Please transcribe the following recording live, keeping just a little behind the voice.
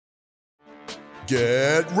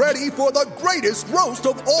Get ready for the greatest roast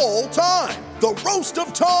of all time, the Roast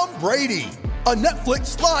of Tom Brady, a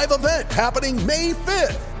Netflix live event happening May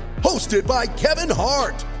 5th. Hosted by Kevin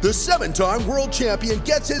Hart, the 7-time world champion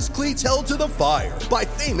gets his cleats held to the fire by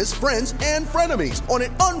famous friends and frenemies on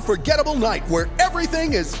an unforgettable night where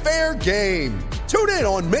everything is fair game. Tune in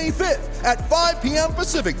on May 5th at 5 p.m.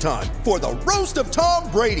 Pacific time for the Roast of Tom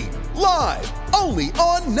Brady, live only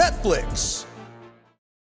on Netflix.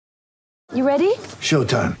 You ready?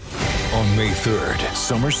 Showtime. On May 3rd,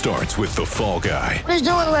 summer starts with The Fall Guy. Let's do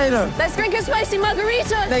it later. Let's drink a spicy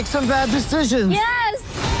margarita. Make some bad decisions. Yes!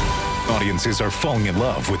 Audiences are falling in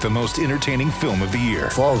love with the most entertaining film of the year.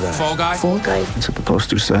 Fall Guy. Fall Guy? Fall guy. That's what the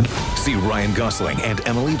poster said. See Ryan Gosling and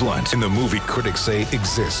Emily Blunt in the movie critics say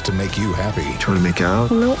exists to make you happy. Trying to make it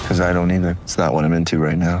out? Nope. Because I don't either. It's not what I'm into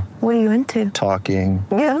right now. What are you into? Talking.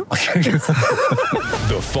 Yeah.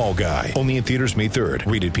 The Fall Guy. Only in theaters May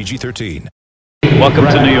 3rd. Rated PG-13. Welcome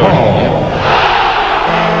to New York.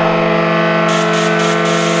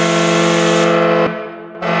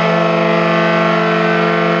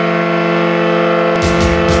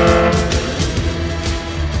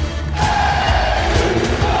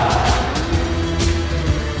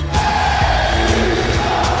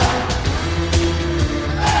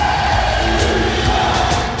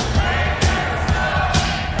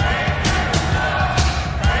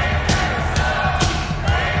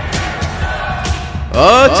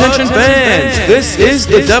 Attention fans, this is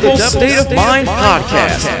the Devil's State of Mind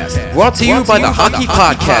podcast, brought to you by the Hockey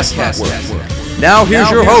Podcast Network. Now here's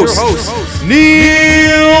your host,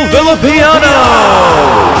 Neil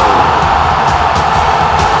Villapiano.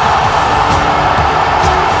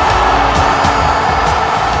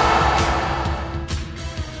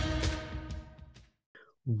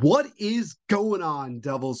 What is going on,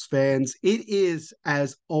 Devils fans? It is,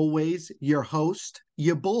 as always, your host,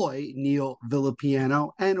 your boy, Neil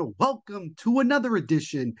Villapiano, and welcome to another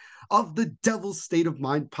edition of the Devil's State of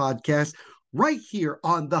Mind podcast, right here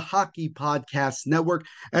on the Hockey Podcast Network,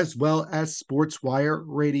 as well as SportsWire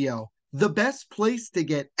Radio, the best place to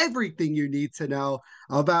get everything you need to know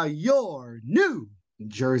about your New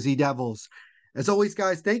Jersey Devils. As always,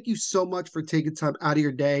 guys, thank you so much for taking time out of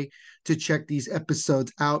your day to check these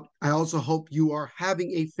episodes out. I also hope you are having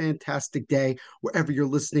a fantastic day wherever you're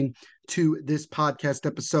listening to this podcast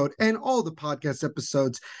episode and all the podcast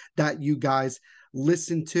episodes that you guys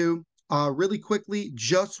listen to. Really quickly,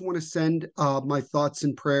 just want to send my thoughts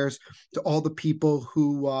and prayers to all the people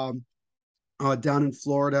who down in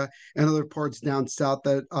Florida and other parts down south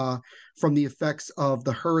that from the effects of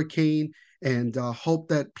the hurricane, and hope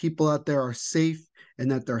that people out there are safe and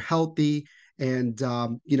that they're healthy. And,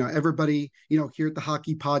 everybody, here at the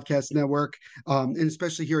Hockey Podcast Network, and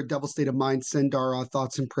especially here at Devil State of Mind, send our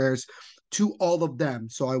thoughts and prayers to all of them.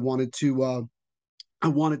 So I wanted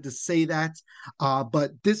to say that,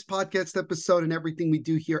 but this podcast episode and everything we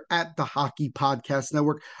do here at the Hockey Podcast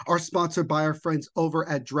Network are sponsored by our friends over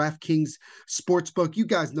at DraftKings Sportsbook. You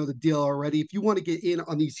guys know the deal already. If you want to get in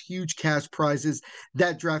on these huge cash prizes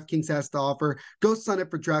that DraftKings has to offer, go sign up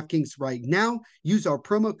for DraftKings right now. Use our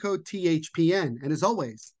promo code THPN. And as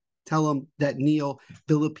always, tell them that Neil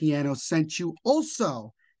Villapiano sent you.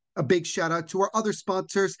 Also, a big shout out to our other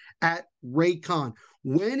sponsors at Raycon.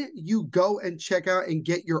 When you go and check out and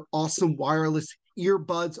get your awesome wireless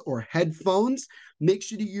earbuds or headphones, make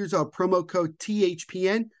sure to use our promo code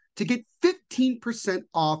THPN to get 15%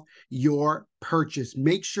 off your purchase.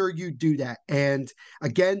 Make sure you do that. And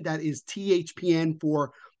again, that is THPN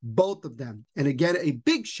for both of them. And again, a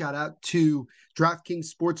big shout out to DraftKings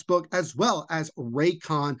Sportsbook as well as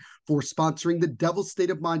Raycon for sponsoring the Devil's State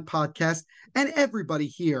of Mind podcast and everybody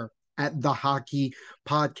here at the Hockey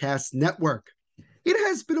Podcast Network. It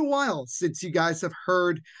has been a while since you guys have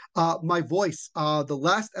heard my voice. The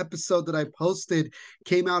last episode that I posted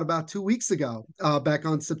came out about 2 weeks ago, back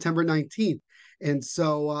on September 19th. And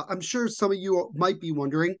so I'm sure some of you might be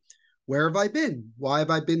wondering, where have I been? Why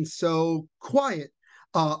have I been so quiet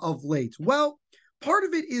of late? Well, part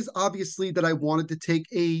of it is obviously that I wanted to take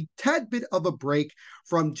a tad bit of a break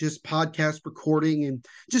from just podcast recording and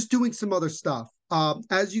just doing some other stuff.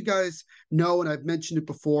 As you guys know, and I've mentioned it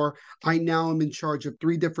before, I now am in charge of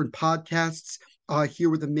 3 different podcasts here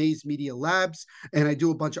with Amaze Media Labs, and I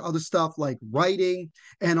do a bunch of other stuff like writing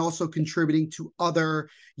and also contributing to other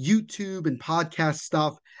YouTube and podcast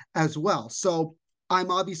stuff as well. So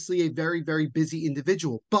I'm obviously a very, very busy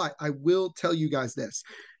individual, but I will tell you guys this.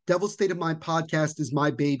 Devil's State of Mind podcast is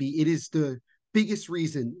my baby. It is the biggest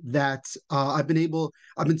reason that I've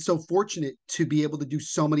been so fortunate to be able to do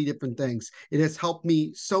so many different things. It has helped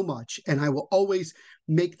me so much, and I will always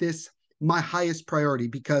make this my highest priority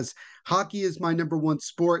because hockey is my number one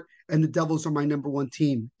sport and the Devils are my number one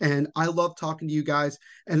team. And I love talking to you guys.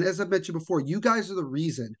 And as I mentioned before, you guys are the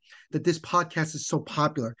reason that this podcast is so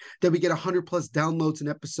popular, that we get 100 plus downloads an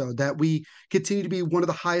episode, that we continue to be one of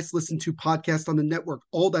the highest listened to podcasts on the network,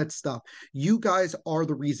 all that stuff. You guys are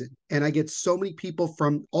the reason. And I get so many people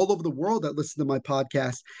from all over the world that listen to my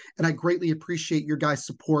podcast. And I greatly appreciate your guys'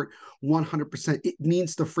 support 100%. It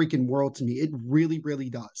means the freaking world to me. It really, really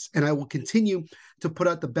does. And I will continue to put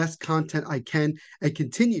out the best content I can and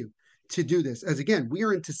continue to do this. As again, we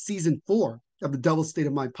are into season 4 of the Devil State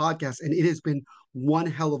of Mind podcast, and it has been one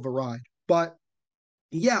hell of a ride. But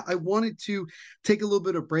yeah, I wanted to take a little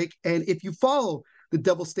bit of break. And if you follow the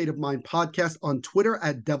Devil State of Mind podcast on Twitter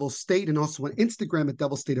at Devil State and also on Instagram at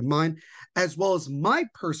Devil State of Mind, as well as my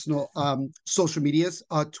personal social medias,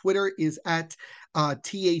 Twitter is at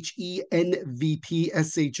THENVPSHOW,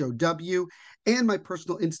 and my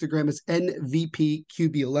personal Instagram is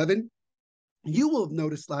NVPQB11. You will have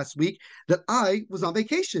noticed last week that I was on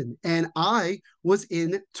vacation and I was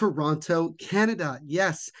in Toronto, Canada.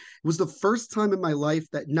 Yes, it was the first time in my life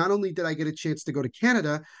that not only did I get a chance to go to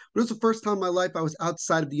Canada, but it was the first time in my life I was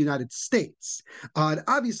outside of the United States. And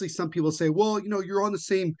obviously, some people say, well, you know, you're on the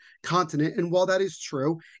same continent. And while that is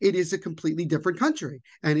true, it is a completely different country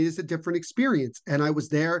and it is a different experience. And I was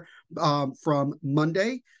there from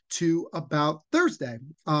Monday to about Thursday.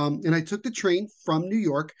 And I took the train from New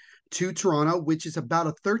York to Toronto, which is about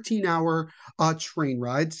a 13-hour train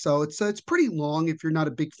ride. So it's pretty long if you're not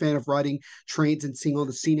a big fan of riding trains and seeing all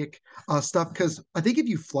the scenic stuff. Because I think if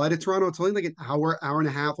you fly to Toronto, it's only like an hour, hour and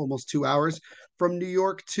a half, almost 2 hours from New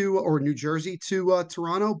York to or New Jersey to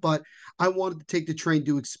Toronto. But I wanted to take the train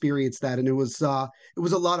to experience that, and it was a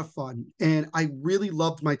lot of fun. And I really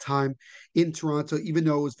loved my time in Toronto, even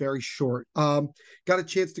though it was very short. Got a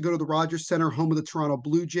chance to go to the Rogers Center, home of the Toronto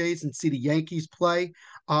Blue Jays, and see the Yankees play.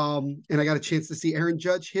 And I got a chance to see Aaron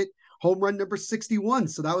Judge hit home run number 61.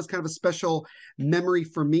 So that was kind of a special memory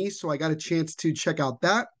for me. So I got a chance to check out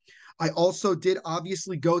that. I also did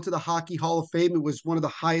obviously go to the Hockey Hall of Fame. It was one of the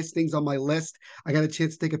highest things on my list. I got a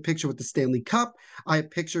chance to take a picture with the Stanley Cup. I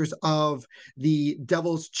have pictures of the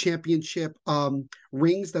Devils championship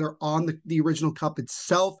rings that are on the original cup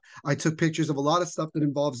itself. I took pictures of a lot of stuff that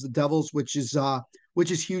involves the Devils, which is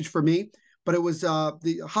huge for me. But it was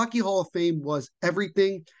the Hockey Hall of Fame was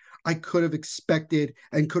everything I could have expected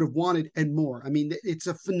and could have wanted and more. I mean, it's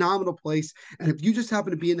a phenomenal place. And if you just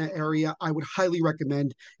happen to be in that area, I would highly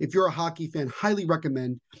recommend, if you're a hockey fan, highly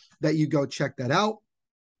recommend that you go check that out.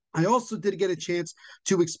 I also did get a chance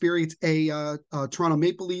to experience a Toronto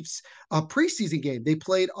Maple Leafs preseason game. They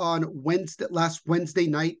played on last Wednesday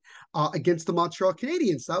night against the Montreal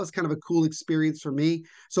Canadiens. That was kind of a cool experience for me.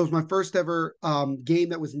 So it was my first ever game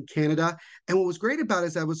that was in Canada. And what was great about it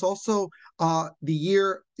is I was also the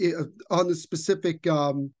year on the specific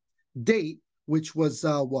date, which was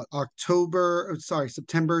September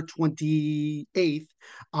 28th,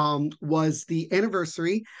 was the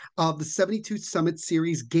anniversary of the 72 Summit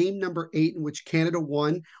Series game number 8, in which Canada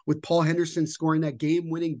won, with Paul Henderson scoring that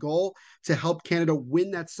game-winning goal to help Canada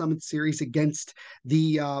win that Summit Series against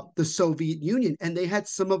the Soviet Union. And they had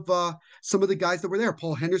some of the guys that were there.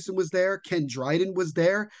 Paul Henderson was there, Ken Dryden was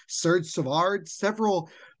there, Serge Savard, several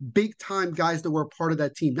big-time guys that were a part of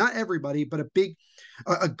that team. Not everybody, but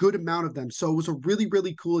a good amount of them. So it was a really,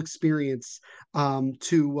 really cool experience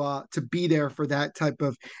to be there for that type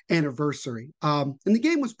of anniversary. And the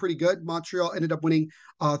game was pretty good. Montreal ended up winning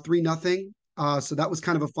 3-0. So that was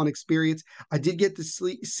kind of a fun experience. I did get to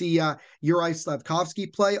see Juraj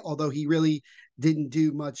Slafkovsky play, although he really didn't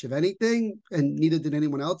do much of anything, and neither did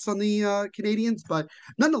anyone else on the Canadiens. But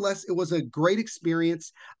nonetheless, it was a great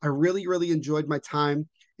experience. I really, really enjoyed my time.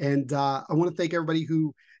 And I want to thank everybody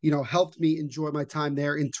who, helped me enjoy my time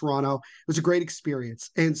there in Toronto. It was a great experience.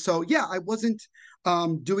 And so, yeah, I wasn't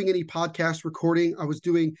doing any podcast recording. I was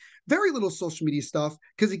doing very little social media stuff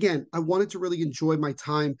because, again, I wanted to really enjoy my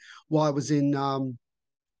time while I was in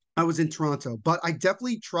Toronto. But I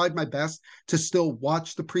definitely tried my best to still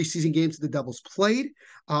watch the preseason games that the Devils played.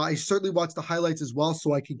 I certainly watched the highlights as well,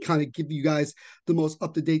 so I can kind of give you guys the most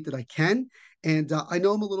up-to-date that I can. And I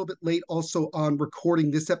know I'm a little bit late also on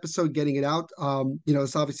recording this episode, getting it out.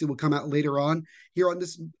 This obviously will come out later on here on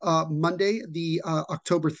this Monday, the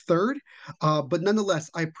October 3rd. But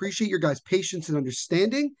nonetheless, I appreciate your guys' patience and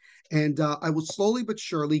understanding. And I will slowly but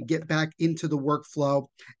surely get back into the workflow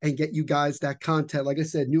and get you guys that content. Like I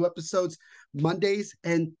said, new episodes Mondays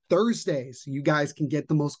and Thursdays. You guys can get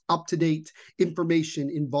the most up-to-date information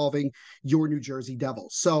involving your New Jersey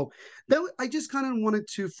Devils. So I just kind of wanted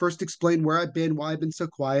to first explain where I've been, why I've been so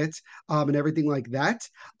quiet, and everything like that.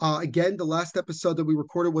 Again, the last episode that we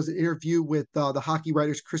recorded was an interview with the hockey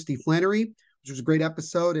writers Christy Flannery, which was a great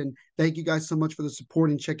episode. And thank you guys so much for the support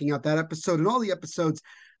and checking out that episode and all the episodes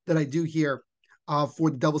that I do here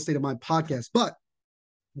for the Devil State of Mind podcast. But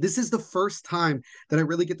this is the first time that I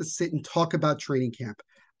really get to sit and talk about training camp.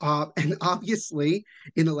 And obviously,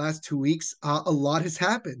 in the last 2 weeks, a lot has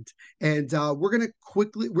happened. And we're going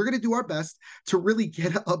to do our best to really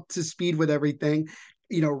get up to speed with everything.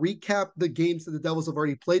 Recap the games that the Devils have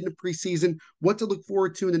already played in the preseason, what to look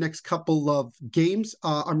forward to in the next couple of games.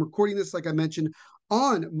 I'm recording this, like I mentioned,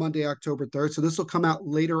 on Monday, October 3rd. So this will come out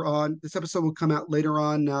later on. This episode will come out later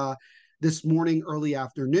on this morning, early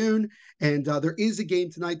afternoon. And there is a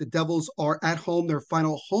game tonight. The Devils are at home, their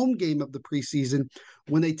final home game of the preseason,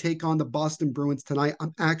 when they take on the Boston Bruins tonight.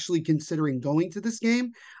 I'm actually considering going to this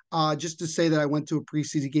game just to say that I went to a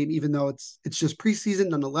preseason game, even though it's just preseason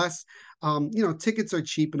nonetheless. Tickets are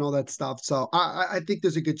cheap and all that stuff. So I think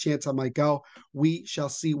there's a good chance I might go. We shall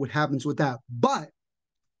see what happens with that. But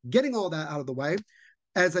getting all that out of the way,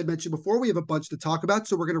 as I mentioned before, we have a bunch to talk about.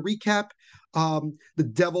 So we're going to recap the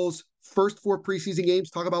Devils' first 4 preseason games,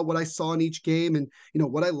 talk about what I saw in each game and,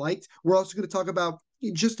 what I liked. We're also going to talk about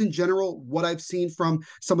just in general what I've seen from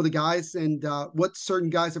some of the guys and what certain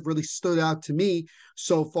guys have really stood out to me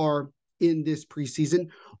so far in this preseason.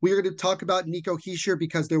 We are going to talk about Nico Hischier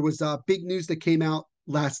because there was big news that came out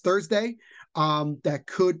last Thursday that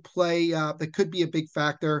could be a big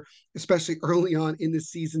factor, especially early on in the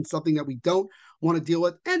season, something that we don't want to deal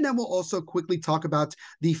with. And then we'll also quickly talk about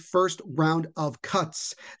the first round of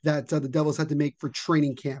cuts that the Devils had to make for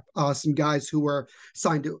training camp. Some guys who were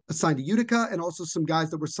signed to Utica, and also some guys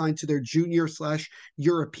that were signed to their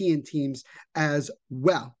junior/European teams as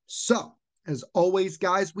well. So, as always,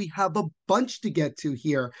 guys, we have a bunch to get to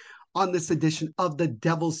here on this edition of the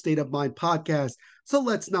Devil State of Mind podcast. So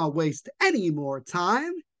let's not waste any more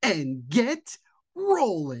time and get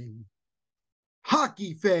rolling.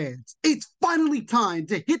 Hockey fans, it's finally time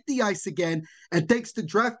to hit the ice again, and thanks to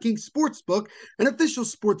DraftKings Sportsbook, an official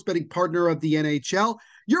sports betting partner of the NHL,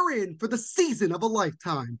 you're in for the season of a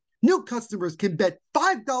lifetime. New customers can bet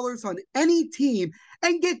 $5 on any team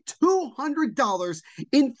and get $200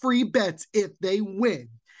 in free bets if they win.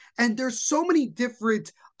 And there's so many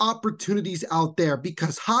different opportunities out there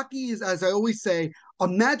because hockey is, as I always say, a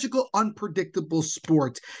magical, unpredictable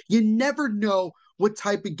sport. You never know what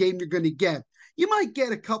type of game you're going to get. You might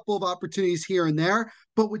get a couple of opportunities here and there,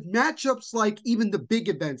 but with matchups like even the big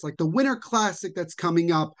events, like the Winter Classic that's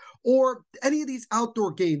coming up, or any of these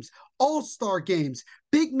outdoor games, all-star games,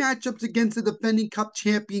 big matchups against the defending Cup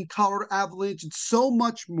champion Colorado Avalanche, and so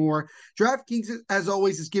much more, DraftKings, as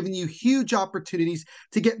always, is giving you huge opportunities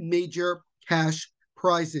to get major cash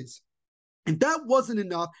prizes. If that wasn't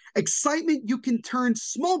enough excitement, you can turn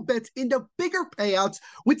small bets into bigger payouts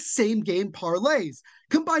with same-game parlays.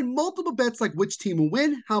 Combine multiple bets like which team will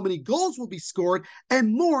win, how many goals will be scored,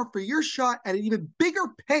 and more for your shot at an even bigger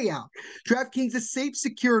payout. DraftKings is safe,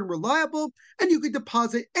 secure, and reliable, and you can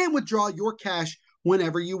deposit and withdraw your cash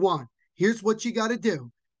whenever you want. Here's what you got to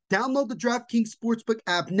do. Download the DraftKings Sportsbook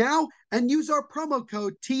app now and use our promo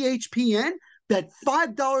code THPN. Bet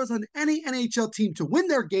 $5 on any NHL team to win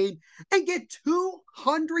their game and get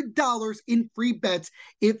 $200 in free bets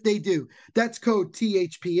if they do. That's code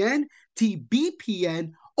THPN,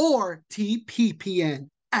 TBPN, or TPPN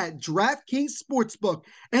at DraftKings Sportsbook,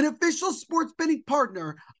 an official sports betting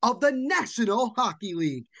partner of the National Hockey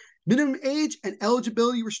League. Minimum age and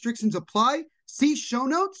eligibility restrictions apply. See show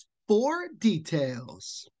notes for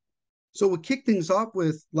details. So we'll kick things off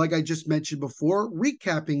with, like I just mentioned before,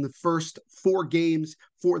 recapping the first 4 games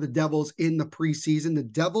for the Devils in the preseason. The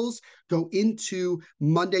Devils go into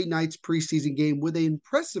Monday night's preseason game with an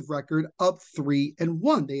impressive record of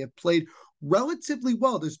 3-1. They have played relatively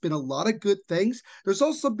well. There's been a lot of good things. There's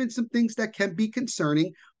also been some things that can be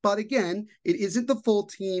concerning, but again, it isn't the full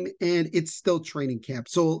team and it's still training camp.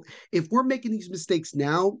 So if we're making these mistakes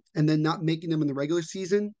now and then not making them in the regular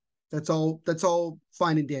season, That's all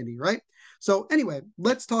fine and dandy, right? So anyway,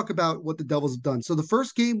 let's talk about what the Devils have done. So the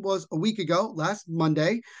first game was a week ago, last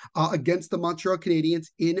Monday, against the Montreal Canadiens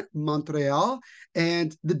in Montreal.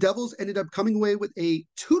 And the Devils ended up coming away with a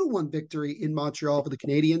 2-1 victory in Montreal for the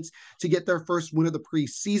Canadiens to get their first win of the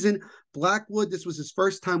preseason. Blackwood, this was his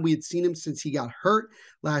first time we had seen him since he got hurt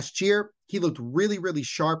last year. He looked really, really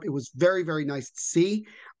sharp. It was very, very nice to see.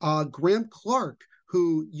 Graham Clark,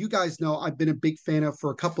 who you guys know I've been a big fan of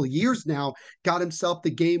for a couple of years now, got himself the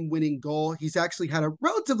game-winning goal. He's actually had a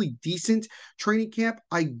relatively decent training camp.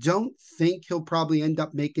 I don't think he'll probably end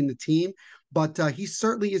up making the team, but he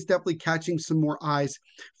certainly is definitely catching some more eyes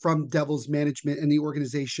from Devils management and the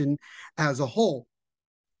organization as a whole.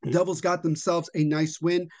 Devils got themselves a nice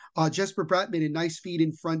win. Jesper Bratt made a nice feed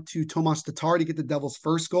in front to Tomas Tatar to get the Devils'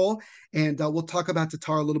 first goal. And we'll talk about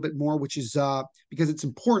Tatar a little bit more, which is because it's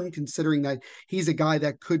important considering that he's a guy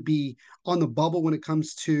that could be on the bubble when it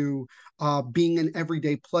comes to being an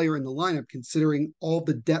everyday player in the lineup, considering all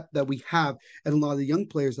the depth that we have and a lot of the young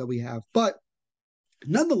players that we have. But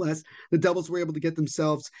nonetheless, the Devils were able to get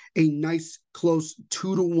themselves a nice, close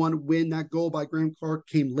 2-1 win. That goal by Graham Clark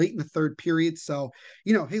came late in the third period. So,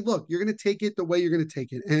 hey, look, you're going to take it the way you're going to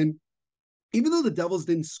take it. And even though the Devils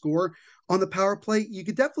didn't score on the power play, you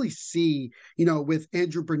could definitely see, with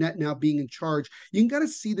Andrew Burnett now being in charge, you can kind of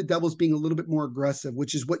see the Devils being a little bit more aggressive,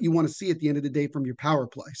 which is what you want to see at the end of the day from your power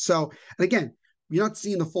play. So, and again, you're not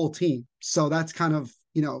seeing the full team. So that's kind of,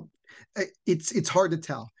 it's hard to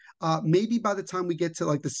tell. Maybe by the time we get to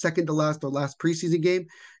like the second to last or last preseason game,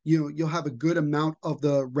 you'll have a good amount of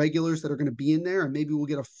the regulars that are going to be in there, and maybe we'll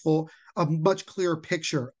get a much clearer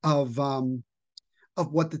picture of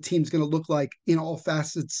what the team's going to look like in all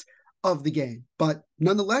facets of the game. But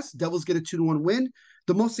nonetheless, Devils get a 2-1 win.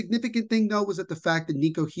 The most significant thing, though, was that the fact that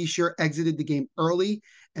Nico Hischier exited the game early,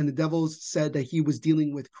 and the Devils said that he was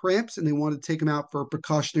dealing with cramps, and they wanted to take him out for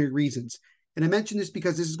precautionary reasons. And I mention this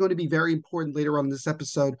because this is going to be very important later on in this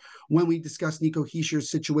episode when we discuss Nico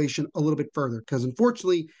Hischier's situation a little bit further, because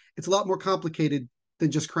unfortunately, it's a lot more complicated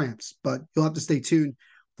than just cramps, but you'll have to stay tuned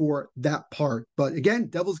for that part. But again,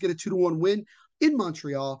 Devils get a 2-1 win in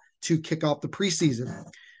Montreal to kick off the preseason.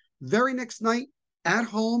 Very next night, at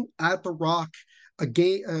home at the Rock, a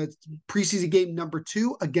game, preseason game number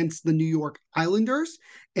 2 against the New York Islanders.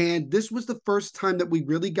 And this was the first time that we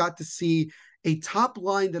really got to see a top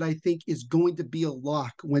line that I think is going to be a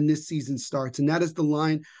lock when this season starts. And that is the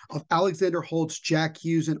line of Alexander Holtz, Jack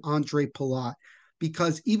Hughes, and Andre Palat.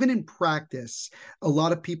 Because even in practice, a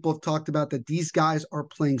lot of people have talked about that these guys are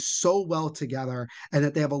playing so well together and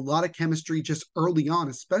that they have a lot of chemistry just early on,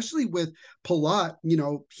 especially with Palat.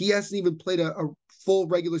 He hasn't even played a full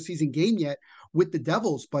regular season game yet with the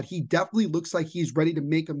Devils, but he definitely looks like he's ready to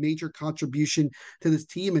make a major contribution to this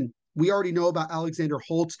team. And we already know about Alexander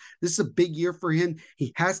Holtz. This is a big year for him.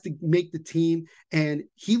 He has to make the team. And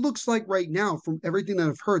he looks like right now, from everything that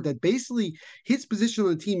I've heard, that basically his position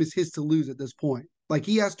on the team is his to lose at this point. Like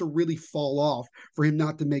he has to really fall off for him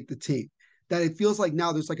not to make the team. That it feels like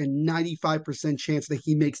now there's like a 95% chance that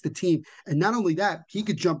he makes the team. And not only that, he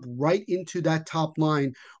could jump right into that top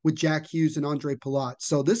line with Jack Hughes and Andre Palat.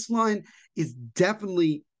 So this line is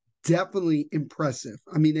definitely impressive.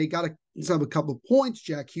 I mean, they got a couple of points.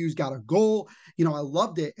 Jack Hughes got a goal. I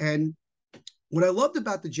loved it. And what I loved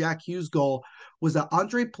about the Jack Hughes goal was that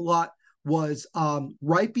Andre Palat was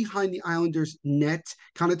right behind the Islanders' net,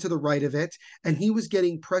 kind of to the right of it, and he was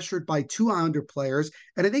getting pressured by 2 Islander players.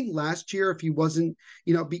 And I think last year, if he wasn't,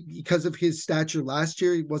 because of his stature last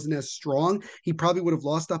year, he wasn't as strong, he probably would have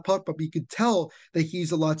lost that puck, but you could tell that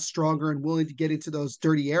he's a lot stronger and willing to get into those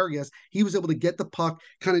dirty areas. He was able to get the puck,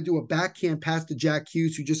 kind of do a backhand pass to Jack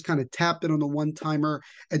Hughes, who just kind of tapped it on the one-timer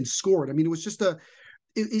and scored. I mean, it was just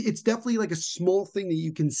it's definitely like a small thing that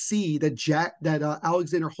you can see that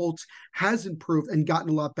Alexander Holtz has improved and gotten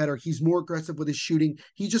a lot better. He's more aggressive with his shooting.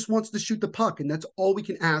 He just wants to shoot the puck, and that's all we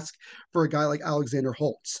can ask for a guy like Alexander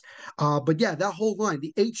Holtz. But yeah, that whole line,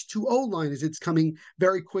 the H2O line, as it's coming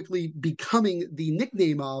very quickly becoming the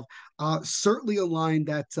nickname of, certainly a line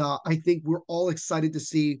that I think we're all excited to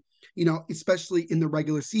see, especially in the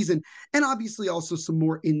regular season, and obviously also some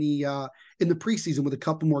more in the preseason with a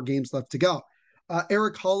couple more games left to go.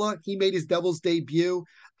 Erik Haula, he made his Devils debut.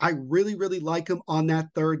 I really, really like him on that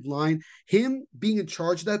third line. Him being in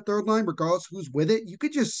charge of that third line, regardless who's with it, you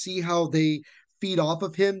could just see how they feed off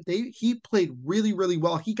of him. He played really, really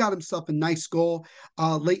well. He got himself a nice goal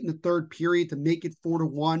late in the third period to make it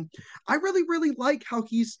 4-1. I really, really like how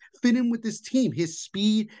he's fit in with this team. His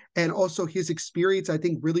speed and also his experience, I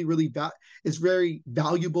think, really, really is very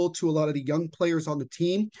valuable to a lot of the young players on the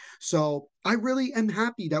team. So I really am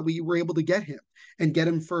happy that we were able to get him. and get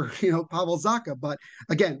him for, Pavel Zacha. But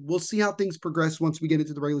again, we'll see how things progress once we get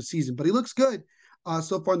into the regular season. But he looks good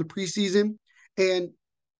so far in the preseason. And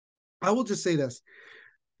I will just say this.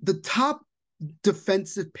 The top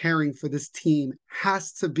defensive pairing for this team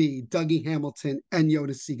has to be Dougie Hamilton and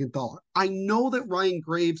Jonas Siegenthaler. I know that Ryan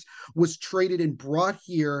Graves was traded and brought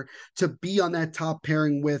here to be on that top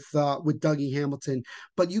pairing with Dougie Hamilton,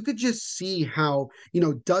 but you could just see how,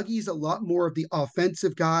 Dougie's a lot more of the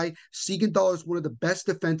offensive guy. Siegenthaler is one of the best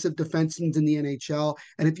defensive defensemen in the NHL,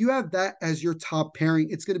 and if you have that as your top pairing,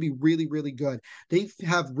 it's going to be really, really good. They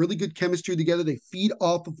have really good chemistry together. They feed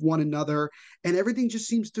off of one another, and everything just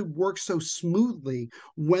seems to work so smoothly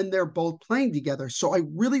when they're both playing together. So I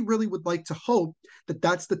really, really would like to hope that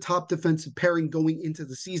that's the top defensive pairing going into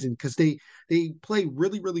the season, because they play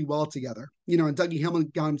really, really well together. And Dougie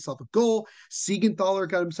Hamilton got himself a goal. Siegenthaler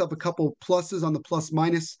got himself a couple pluses on the plus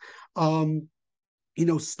minus,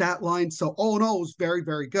 stat line. So all in all, it was very,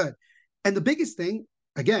 very good. And the biggest thing,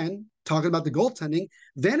 again, talking about the goaltending,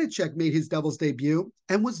 Vanecek made his Devils debut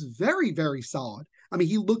and was very, very solid. I mean,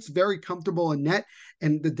 he looks very comfortable in net,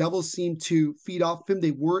 and the Devils seemed to feed off him.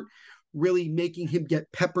 They weren't really making him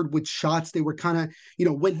get peppered with shots. They were kind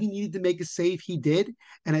of, when he needed to make a save, he did.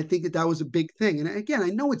 And I think that was a big thing. And again, I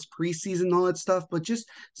know it's preseason and all that stuff, but just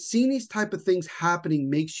seeing these type of things happening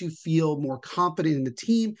makes you feel more confident in the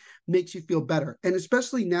team, makes you feel better. And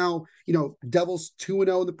especially now, Devils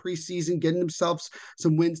 2-0 in the preseason, getting themselves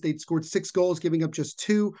some wins. They'd scored 6 goals, giving up just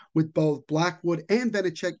 2, with both Blackwood and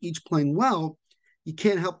Vanecek each playing well. You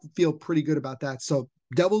can't help but feel pretty good about that. So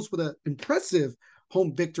Devils with an impressive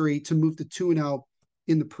home victory to move to 2-0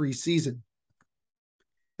 in the preseason.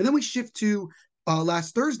 And then we shift to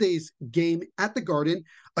last Thursday's game at the Garden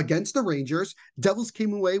against the Rangers. Devils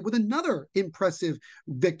came away with another impressive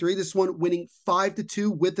victory, this one winning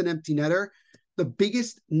 5-2 with an empty netter. The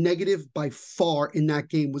biggest negative by far in that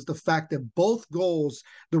game was the fact that both goals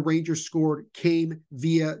the Rangers scored came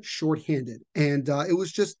via shorthanded. And it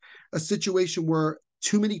was just a situation where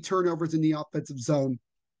too many turnovers in the offensive zone,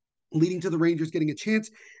 leading to the Rangers getting a chance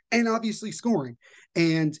and obviously scoring.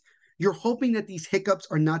 And you're hoping that these hiccups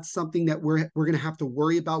are not something that we're going to have to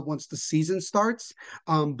worry about once the season starts.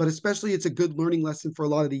 But especially it's a good learning lesson for a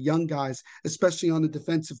lot of the young guys, especially on the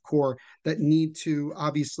defensive core, that need to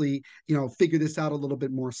obviously, figure this out a little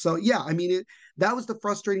bit more. So yeah, I mean, that was the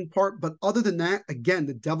frustrating part. But other than that, again,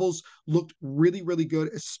 the Devils looked really, really good,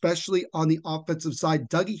 especially on the offensive side.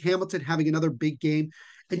 Dougie Hamilton having another big game.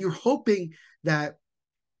 And you're hoping that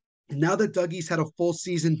now that Dougie's had a full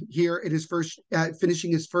season here in his finishing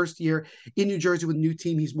his first year in New Jersey with a new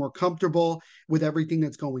team, he's more comfortable with everything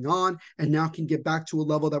that's going on, and now can get back to a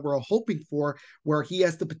level that we're all hoping for, where he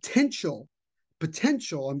has the potential,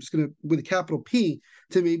 I'm just going to, with a capital P,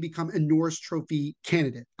 to maybe become a Norris Trophy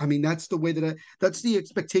candidate. I mean, that's the way that's the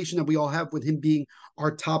expectation that we all have with him being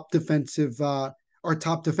our top defenseman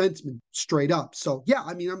straight up. So yeah,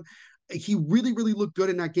 I mean, he really, really looked good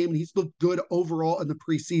in that game, and he's looked good overall in the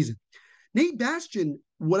preseason. Nate Bastian,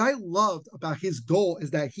 what I loved about his goal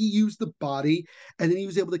is that he used the body, and then he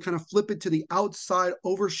was able to kind of flip it to the outside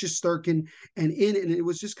over Shesterkin and in. And it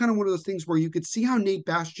was just kind of one of those things where you could see how Nate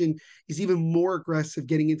Bastian is even more aggressive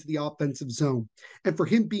getting into the offensive zone. And for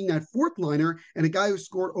him being that fourth liner and a guy who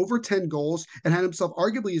scored over 10 goals and had himself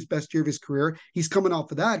arguably his best year of his career, he's coming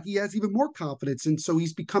off of that. He has even more confidence. And so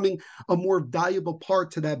he's becoming a more valuable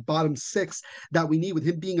part to that bottom six that we need, with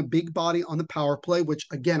him being a big body on the power play, which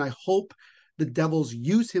again, I hope the Devils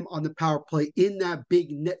use him on the power play in that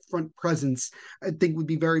big net front presence. I think would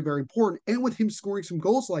be very, very important. And with him scoring some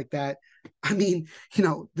goals like that, I mean,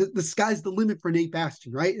 the sky's the limit for Nate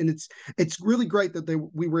Bastian, right? And it's really great that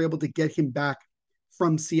we were able to get him back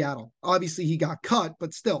from Seattle. Obviously, he got cut,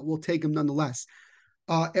 but still, we'll take him nonetheless.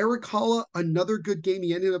 Erik Haula, another good game.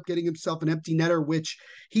 He ended up getting himself an empty netter, which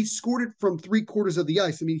he scored it from 3/4 of the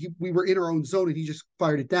ice. I mean, we were in our own zone, and he just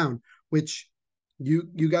fired it down, which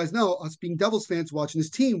you guys know, us being Devils fans watching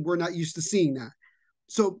this team, we're not used to seeing that.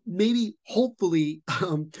 So maybe, hopefully,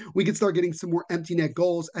 we can start getting some more empty net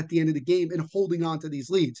goals at the end of the game and holding on to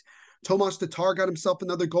these leads. Tomas Tatar got himself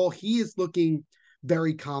another goal. He is looking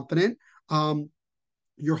very confident.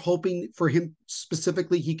 You're hoping for him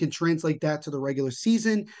specifically he can translate that to the regular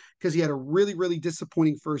season, because he had a really, really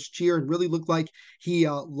disappointing first year and really looked like he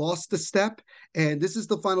lost a step. And this is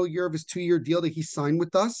the final year of his 2-year deal that he signed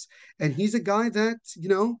with us. And he's a guy that,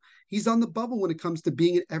 he's on the bubble when it comes to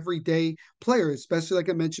being an everyday player, especially like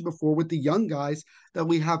I mentioned before with the young guys that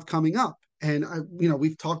we have coming up. And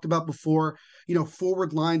we've talked about before,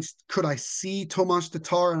 forward lines. Could I see Tomas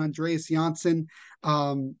Tatar and Andreas Janssen,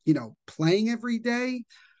 playing every day?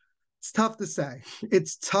 It's tough to say.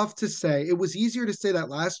 It's tough to say. It was easier to say that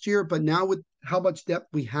last year, but now with how much depth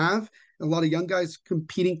we have, and a lot of young guys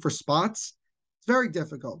competing for spots, it's very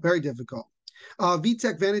difficult, very difficult.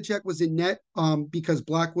 Vitek Vanacek was in net because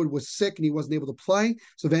Blackwood was sick and he wasn't able to play.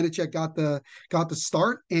 So Vanacek got the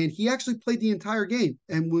start, and he actually played the entire game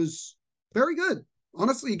and was very good.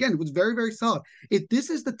 Honestly, again, it was very, very solid. If this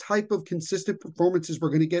is the type of consistent performances we're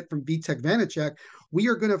going to get from Vitek Vanacek, we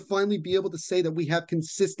are going to finally be able to say that we have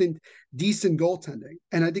consistent, decent goaltending.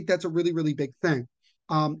 And I think that's a really, really big thing.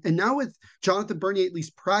 And now with Jonathan Bernier at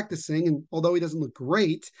least practicing, and although he doesn't look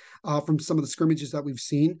great from some of the scrimmages that we've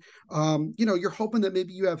seen, you're hoping that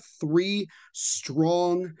maybe you have three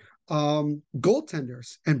strong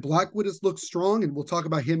goaltenders. And Blackwood has looked strong, and we'll talk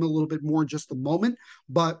about him a little bit more in just a moment.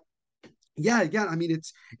 But yeah, again, I mean,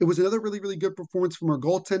 it was another really, really good performance from our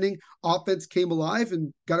goaltending. Offense came alive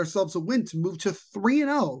and got ourselves a win to move to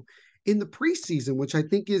 3-0 in the preseason, which I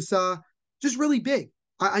think is just really big.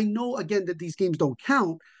 I know, again, that these games don't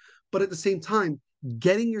count, but at the same time,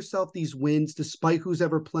 getting yourself these wins despite who's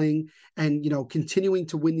ever playing and, continuing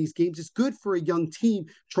to win these games is good for a young team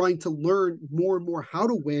trying to learn more and more how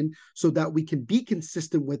to win so that we can be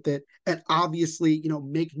consistent with it and obviously,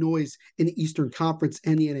 make noise in the Eastern Conference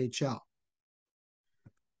and the NHL.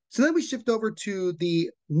 So then we shift over to the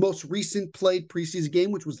most recent played preseason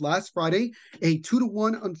game, which was last Friday, a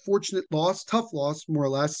 2-1 unfortunate loss, tough loss, more or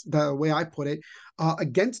less, the way I put it,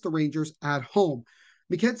 against the Rangers at home.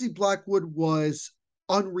 Mackenzie Blackwood was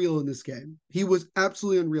unreal in this game. He was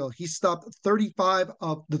absolutely unreal. He stopped 35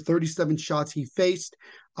 of the 37 shots he faced.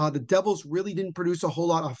 The Devils really didn't produce a whole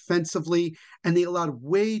lot offensively, and they allowed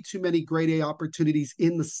way too many grade A opportunities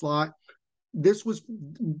in the slot. This was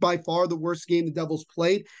by far the worst game the Devils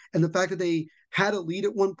played. And the fact that they had a lead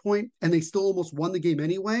at one point and they still almost won the game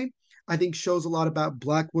anyway, I think shows a lot about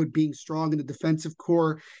Blackwood being strong in the defensive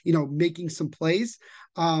core, making some plays.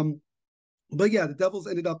 But yeah, the Devils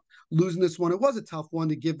ended up losing this one. It was a tough one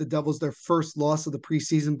to give the Devils their first loss of the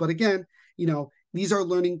preseason. But again, these are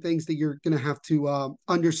learning things that you're going to have to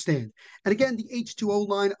understand. And again, the H2O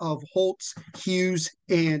line of Holtz, Hughes,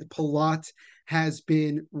 and Palat has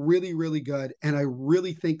been really, really good. And I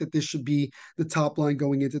really think that this should be the top line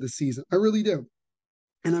going into the season. I really do.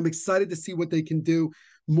 And I'm excited to see what they can do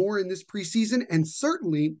more in this preseason and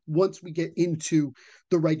certainly once we get into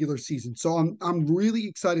the regular season. So I'm really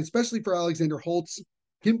excited, especially for Alexander Holtz.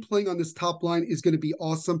 Him playing on this top line is going to be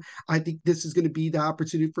awesome. I think this is going to be the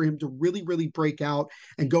opportunity for him to really, really break out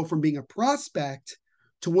and go from being a prospect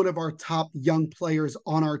to one of our top young players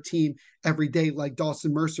on our team every day, like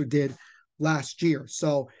Dawson Mercer did last year.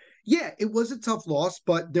 So yeah, it was a tough loss,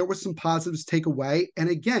 but there were some positives to take away. And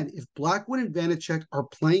again, if Blackwood and Vanacek are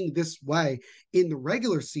playing this way in the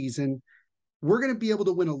regular season, we're going to be able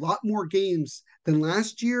to win a lot more games than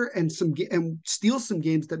last year and steal some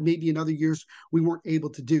games that maybe in other years we weren't able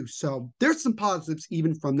to do. So there's some positives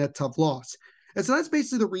even from that tough loss. And so that's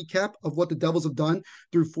basically the recap of what the Devils have done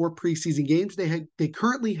through 4 preseason games. They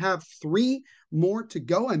currently have 3 more to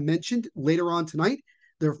go. I mentioned later on tonight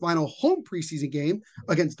their final home preseason game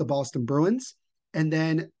against the Boston Bruins. And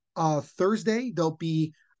then Thursday, they'll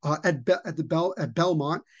be at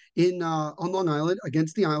Belmont on Long Island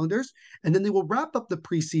against the Islanders. And then they will wrap up the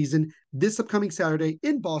preseason this upcoming Saturday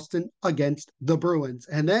in Boston against the Bruins.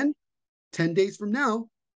 And then 10 days from now,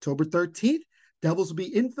 October 13th, Devils will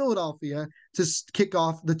be in Philadelphia to kick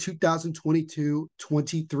off the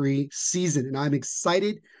 2022-23 season. And I'm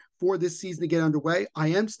excited for this season to get underway. I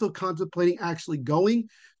am still contemplating actually going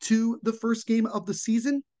to the first game of the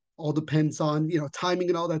season. All depends on, timing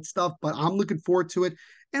and all that stuff, but I'm looking forward to it.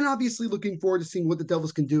 And obviously looking forward to seeing what the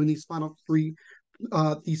Devils can do in these final three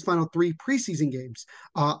preseason games.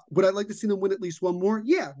 Would I like to see them win at least one more?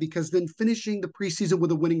 Yeah, because then finishing the preseason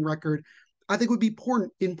with a winning record, I think would be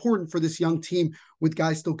important for this young team with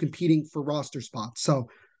guys still competing for roster spots.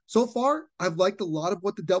 So far, I've liked a lot of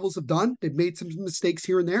what the Devils have done. They've made some mistakes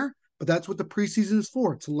here and there, but that's what the preseason is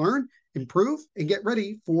for, to learn, improve, and get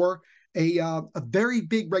ready for a very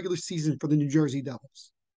big regular season for the New Jersey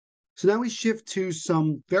Devils. So now we shift to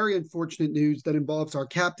some very unfortunate news that involves our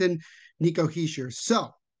captain, Nico Hischier. So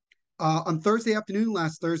on Thursday afternoon,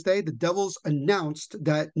 last Thursday, the Devils announced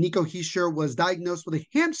that Nico Hischier was diagnosed with a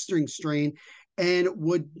hamstring strain and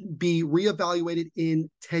would be reevaluated in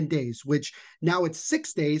 10 days, which now it's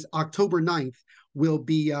 6 days. October 9th will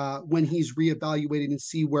be when he's reevaluated and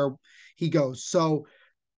see where he goes. So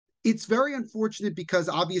it's very unfortunate because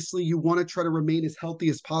obviously you want to try to remain as healthy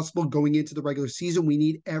as possible going into the regular season. We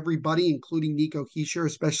need everybody, including Nico Hischier,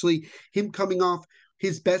 especially him coming off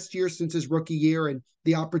his best year since his rookie year and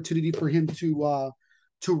the opportunity for him to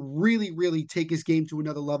to really, really take his game to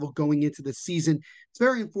another level going into the season. It's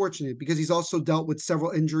very unfortunate because he's also dealt with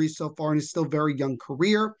several injuries so far in his still very young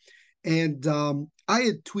career. And I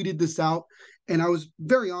had tweeted this out, and I was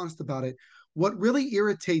very honest about it. What really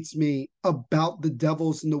irritates me about the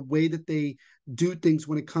Devils and the way that they do things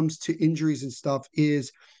when it comes to injuries and stuff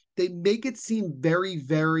is they make it seem very,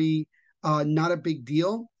 very not a big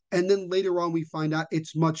deal. And then later on, we find out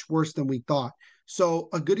it's much worse than we thought. So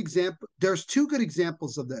a good example, there's two good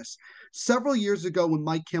examples of this. Several years ago when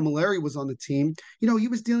Mike Camilleri was on the team, he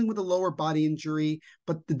was dealing with a lower body injury,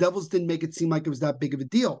 but the Devils didn't make it seem like it was that big of a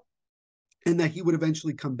deal and that he would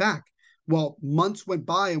eventually come back. Well, months went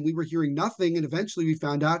by and we were hearing nothing. And eventually we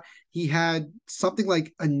found out he had something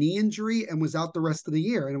like a knee injury and was out the rest of the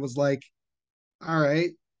year. And it was like, all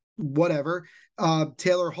right, whatever.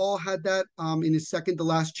 Taylor Hall had that in his second to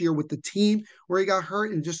last year with the team where he got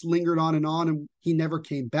hurt and just lingered on and he never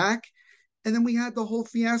came back. And then we had the whole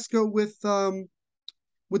fiasco with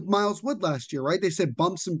Miles Wood last year, right? They said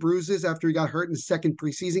bumps and bruises after he got hurt in his second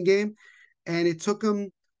preseason game. And it took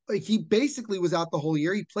him, he basically was out the whole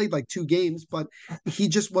year. He played like 2 games, but he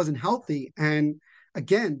just wasn't healthy. And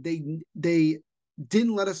again, they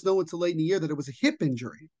didn't let us know until late in the year that it was a hip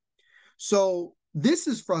injury. So this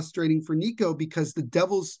is frustrating for Nico because the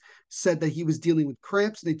Devils said that he was dealing with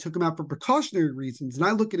cramps. They took him out for precautionary reasons. And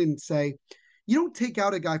I look at it and say, you don't take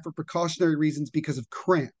out a guy for precautionary reasons because of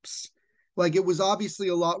cramps. Like, it was obviously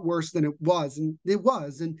a lot worse than it was. And it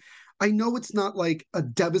was. And I know it's not like a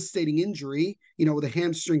devastating injury, with a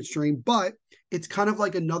hamstring strain, but it's kind of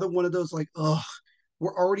like another one of those like,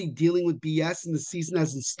 we're already dealing with BS and the season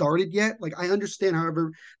hasn't started yet. Like, I understand,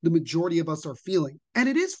 however, the majority of us are feeling. And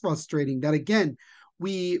it is frustrating that, again,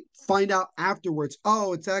 we find out afterwards,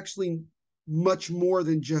 it's actually much more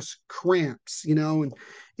than just cramps, and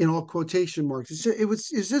in all quotation marks.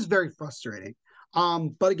 It's just very frustrating.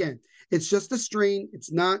 But again, it's just a strain.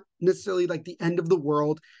 It's not necessarily like the end of the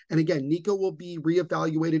world. And again, Nico will be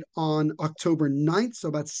reevaluated on October 9th. So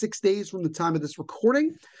about 6 days from the time of this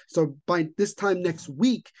recording. So by this time next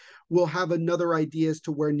week, we'll have another idea as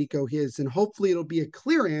to where Nico is. And hopefully it'll be a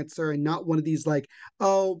clear answer and not one of these like,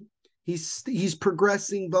 he's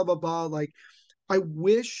progressing, blah, blah, blah. Like, I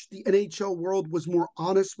wish the NHL world was more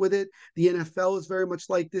honest with it. The NFL is very much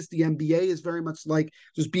like this. The NBA is very much like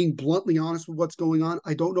just being bluntly honest with what's going on.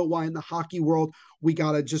 I don't know why in the hockey world we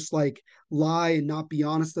got to just like lie and not be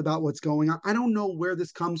honest about what's going on. I don't know where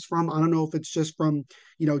this comes from. I don't know if it's just from,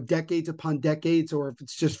 decades upon decades or if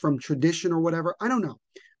it's just from tradition or whatever. I don't know.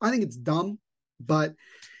 I think it's dumb, but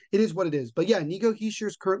it is what it is. But yeah, Nico Hischier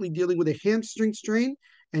is currently dealing with a hamstring strain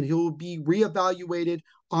and he'll be reevaluated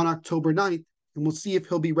on October 9th. And we'll see if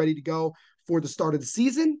he'll be ready to go for the start of the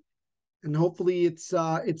season. And hopefully it's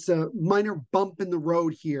a minor bump in the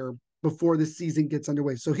road here before the season gets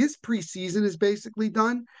underway. So his preseason is basically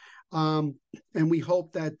done. And we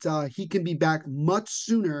hope that he can be back much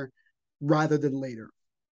sooner rather than later.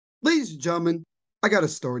 Ladies and gentlemen, I got a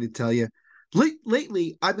story to tell you.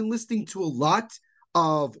 Lately, I've been listening to a lot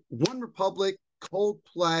of One Republic,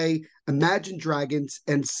 Coldplay, Imagine Dragons,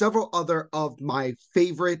 and several other of my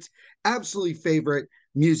absolutely favorite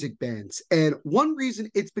music bands. And one reason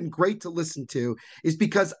it's been great to listen to is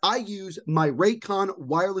because I use my Raycon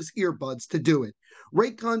wireless earbuds to do it.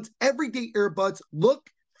 Raycon's everyday earbuds look,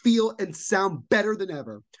 feel, and sound better than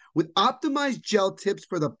ever. With optimized gel tips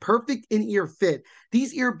for the perfect in-ear fit,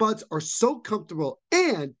 these earbuds are so comfortable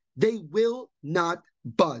and they will not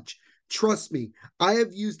budge. Trust me, I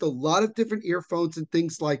have used a lot of different earphones and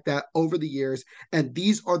things like that over the years, and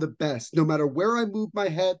these are the best. No matter where I move my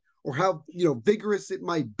head or how vigorous it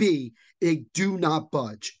might be, they do not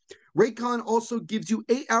budge. Raycon also gives you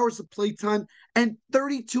 8 hours of playtime and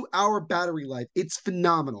 32-hour battery life. It's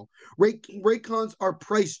phenomenal. Raycons are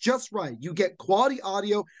priced just right. You get quality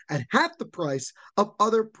audio at half the price of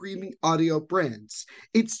other premium audio brands.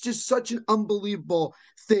 It's just such an unbelievable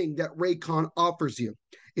thing that Raycon offers you.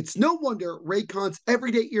 It's no wonder Raycon's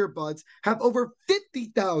everyday earbuds have over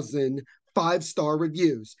 50,000 5-star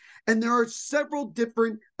reviews. And there are several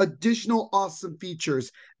different additional awesome features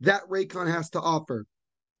that Raycon has to offer.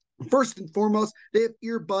 First and foremost, they have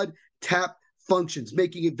earbud tap functions,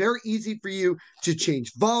 making it very easy for you to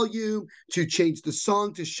change volume, to change the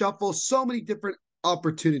song, to shuffle, so many different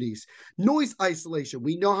opportunities. Noise isolation.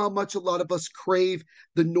 We know how much a lot of us crave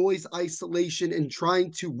the noise isolation and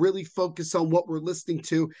trying to really focus on what we're listening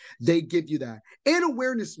to. They give you that. And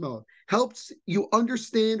awareness mode helps you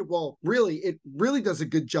understand, well, really, it really does a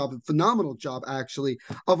good job, a phenomenal job, actually,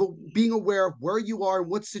 of being aware of where you are and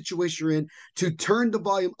what situation you're in to turn the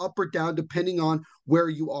volume up or down depending on where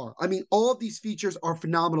you are. I mean, all of these features are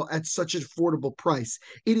phenomenal at such an affordable price.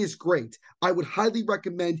 It is great. I would highly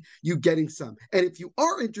recommend you getting some. And if you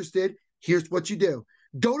are interested, here's what you do.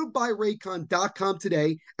 Go to buyraycon.com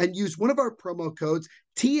today and use one of our promo codes,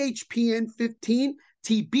 THPN15,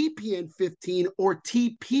 TBPN15, or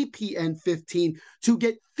TPPN15 to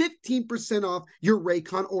get 15% off your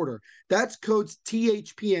Raycon order. That's codes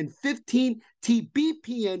THPN15,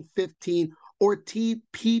 TBPN15, or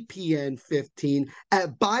TPPN15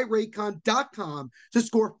 at buyraycon.com to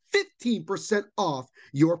score 15% off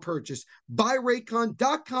your purchase.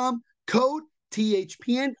 Buyraycon.com, code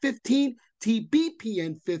THPN15,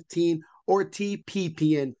 TBPN15, or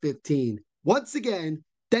TPPN15. Once again,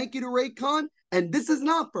 thank you to Raycon, and this is an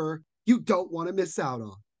offer you don't want to miss out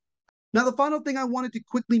on. Now, the final thing I wanted to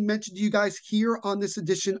quickly mention to you guys here on this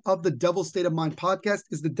edition of the Devil's State of Mind podcast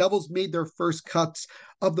is the Devils made their first cuts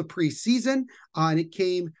of the preseason, and it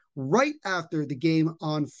came right after the game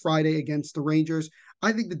on Friday against the Rangers.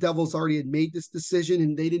 I think the Devils already had made this decision,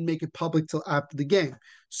 and they didn't make it public till after the game.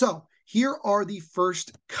 So here are the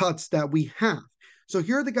first cuts that we have. So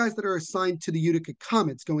here are the guys that are assigned to the Utica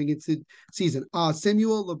Comets going into season.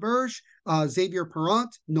 Samuel Laberge, Xavier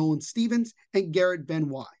Perrant, Nolan Stevens, and Garrett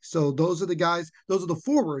Benoit. So those are the guys, those are the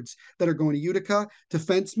forwards that are going to Utica.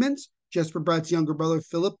 Defensemen, Jesper Bratt's younger brother,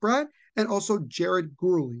 Philip Bratt, and also Jared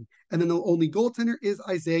Gurley. And then the only goaltender is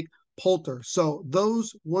Isaac Poulter. So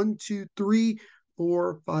those 1, 2, 3,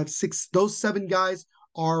 4, 5, 6, those 7 guys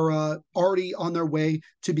are already on their way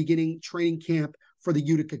to beginning training camp for the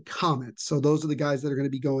Utica Comets. So those are the guys that are going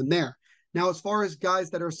to be going there. Now, as far as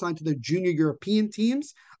guys that are assigned to their junior European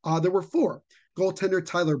teams, there were 4. Goaltender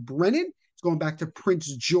Tyler Brennan is going back to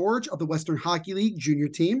Prince George of the Western Hockey League junior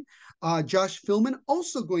team. Josh Philman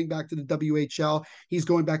also going back to the WHL. He's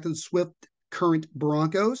going back to the Swift Current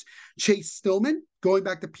Broncos. Chase Stillman going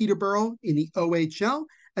back to Peterborough in the OHL.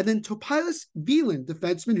 And then Topilas Veland,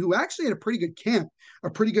 defenseman, who actually had a pretty good camp, a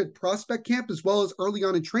pretty good prospect camp, as well as early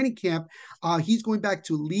on in training camp. He's going back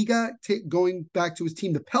to Liga, going back to his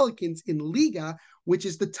team, the Pelicans, in Liga, which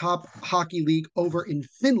is the top hockey league over in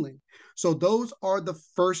Finland. So those are the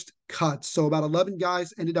first cuts. So about 11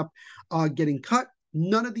 guys ended up getting cut.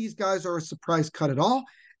 None of these guys are a surprise cut at all.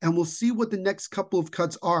 And we'll see what the next couple of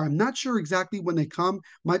cuts are. I'm not sure exactly when they come.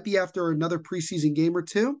 Might be after another preseason game or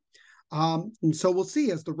two. And so we'll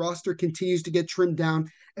see as the roster continues to get trimmed down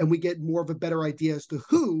and we get more of a better idea as to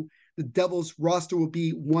who the Devils roster will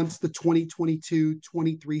be once the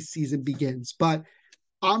 2022-23 season begins. But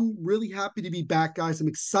I'm really happy to be back, guys. I'm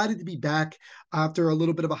excited to be back after a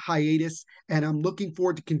little bit of a hiatus, and I'm looking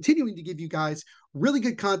forward to continuing to give you guys really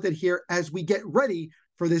good content here as we get ready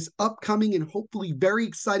for this upcoming and hopefully very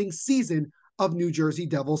exciting season of New Jersey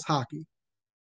Devils hockey.